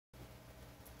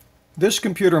This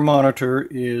computer monitor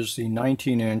is the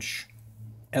 19-inch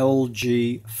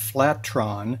LG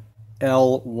Flatron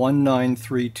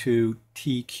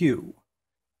L1932TQ.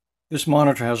 This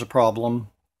monitor has a problem.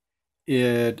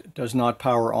 It does not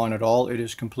power on at all. It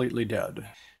is completely dead.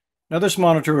 Now, this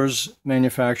monitor was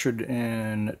manufactured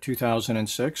in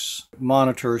 2006.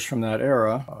 Monitors from that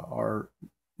era are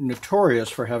notorious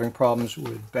for having problems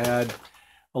with bad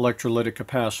electrolytic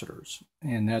capacitors,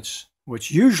 and that's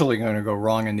what's usually going to go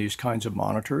wrong in these kinds of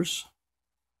monitors.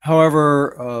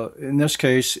 However, in this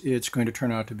case, it's going to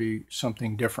turn out to be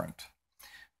something different.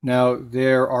 Now,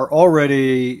 there are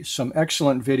already some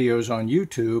excellent videos on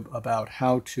YouTube about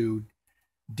how to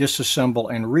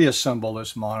disassemble and reassemble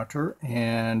this monitor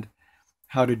and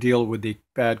how to deal with the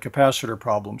bad capacitor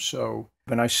problem.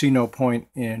 And I see no point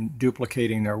in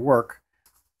duplicating their work.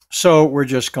 So we're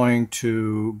just going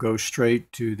to go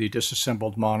straight to the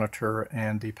disassembled monitor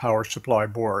and the power supply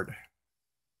board.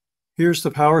 Here's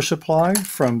the power supply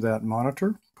from that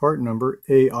monitor, part number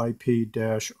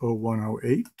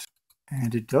AIP-0108.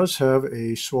 And it does have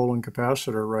a swollen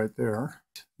capacitor right there.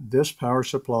 This power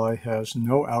supply has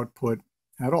no output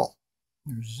at all.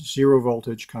 There's 0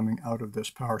 voltage coming out of this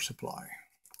power supply.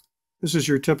 This is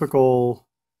your typical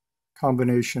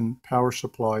combination power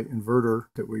supply inverter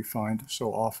that we find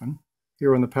so often.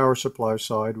 Here on the power supply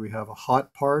side, we have a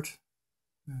hot part.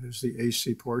 That is the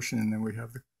AC portion, and then we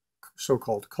have the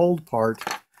so-called cold part,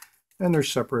 and they're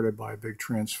separated by a big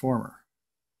transformer.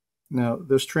 Now,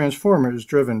 this transformer is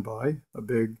driven by a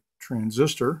big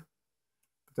transistor.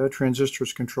 That transistor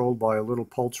is controlled by a little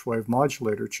pulse wave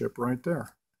modulator chip right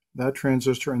there. That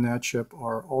transistor and that chip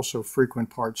are also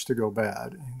frequent parts to go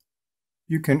bad.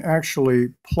 You can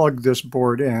actually plug this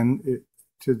board in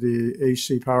to the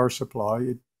AC power supply.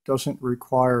 It doesn't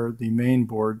require the main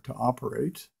board to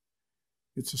operate.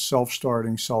 It's a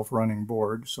self-starting, self-running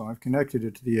board, so I've connected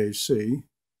it to the AC.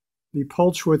 The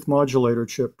pulse width modulator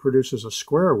chip produces a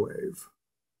square wave,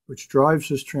 which drives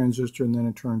this transistor and then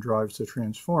in turn drives the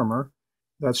transformer.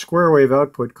 That square wave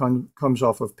output comes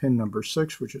off of pin number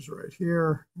 6, which is right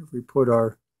here. If we put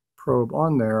our probe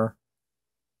on there,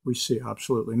 we see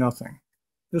absolutely nothing.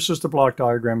 This is the block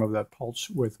diagram of that pulse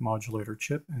width modulator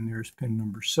chip, and there's pin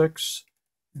number 6,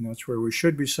 and that's where we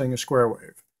should be seeing a square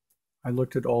wave. I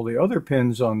looked at all the other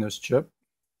pins on this chip.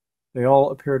 They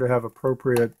all appear to have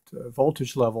appropriate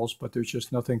voltage levels, but there's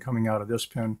just nothing coming out of this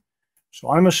pin. So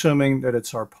I'm assuming that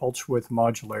it's our pulse width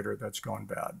modulator that's gone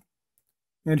bad.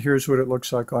 And here's what it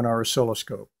looks like on our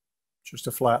oscilloscope, just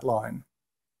a flat line.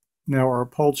 Now our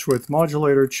pulse width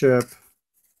modulator chip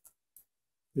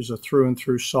is a through and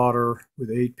through solder with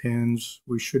 8 pins.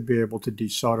 We should be able to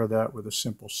desolder that with a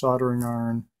simple soldering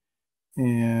iron.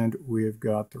 And we've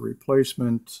got the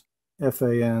replacement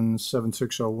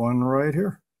FAN7601 right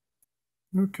here.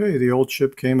 Okay, the old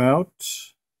chip came out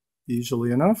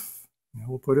easily enough. Now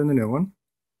we'll put in the new one.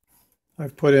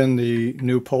 I've put in the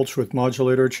new pulse width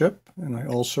modulator chip, and I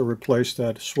also replaced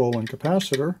that swollen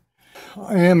capacitor.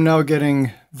 I am now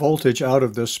getting voltage out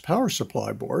of this power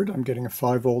supply board. I'm getting a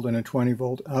 5 volt and a 20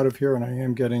 volt out of here, and I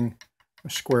am getting a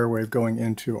square wave going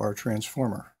into our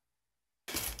transformer.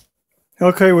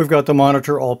 Okay, we've got the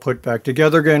monitor all put back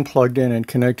together again, plugged in and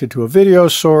connected to a video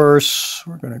source.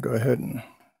 We're going to go ahead and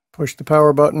push the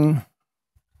power button.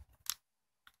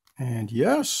 And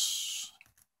yes,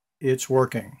 it's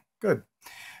working. Good.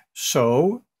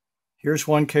 So here's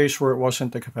one case where it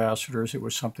wasn't the capacitors, it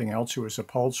was something else. It was a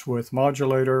pulse width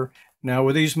modulator. Now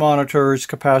with these monitors,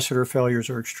 capacitor failures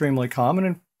are extremely common,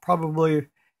 and probably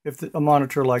if a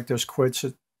monitor like this quits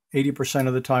at 80%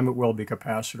 of the time, it will be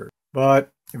capacitor.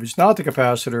 But if it's not the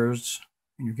capacitors,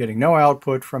 and you're getting no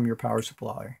output from your power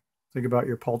supply, think about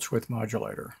your pulse width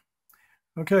modulator.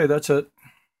 Okay, that's it.